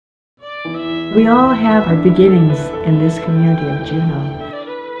We all have our beginnings in this community of Juneau.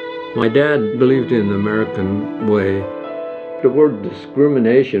 My dad believed in the American way. The word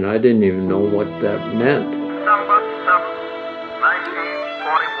discrimination, I didn't even know what that meant. December 7th,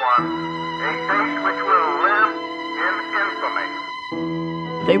 1941, a date which will live in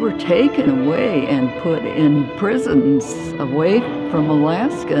infamy. They were taken away and put in prisons away from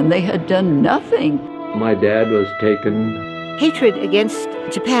Alaska, and they had done nothing. My dad was taken. Hatred against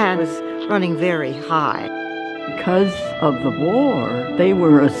Japan was running very high. Because of the war, they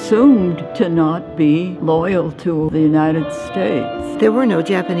were assumed to not be loyal to the United States. There were no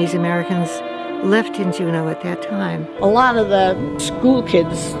Japanese Americans left in Juneau at that time. A lot of the school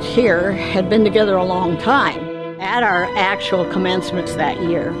kids here had been together a long time. At our actual commencements that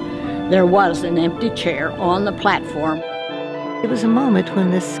year, there was an empty chair on the platform. It was a moment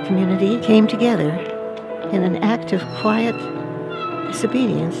when this community came together in an act of quiet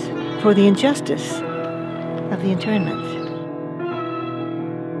disobedience for the injustice of the internment.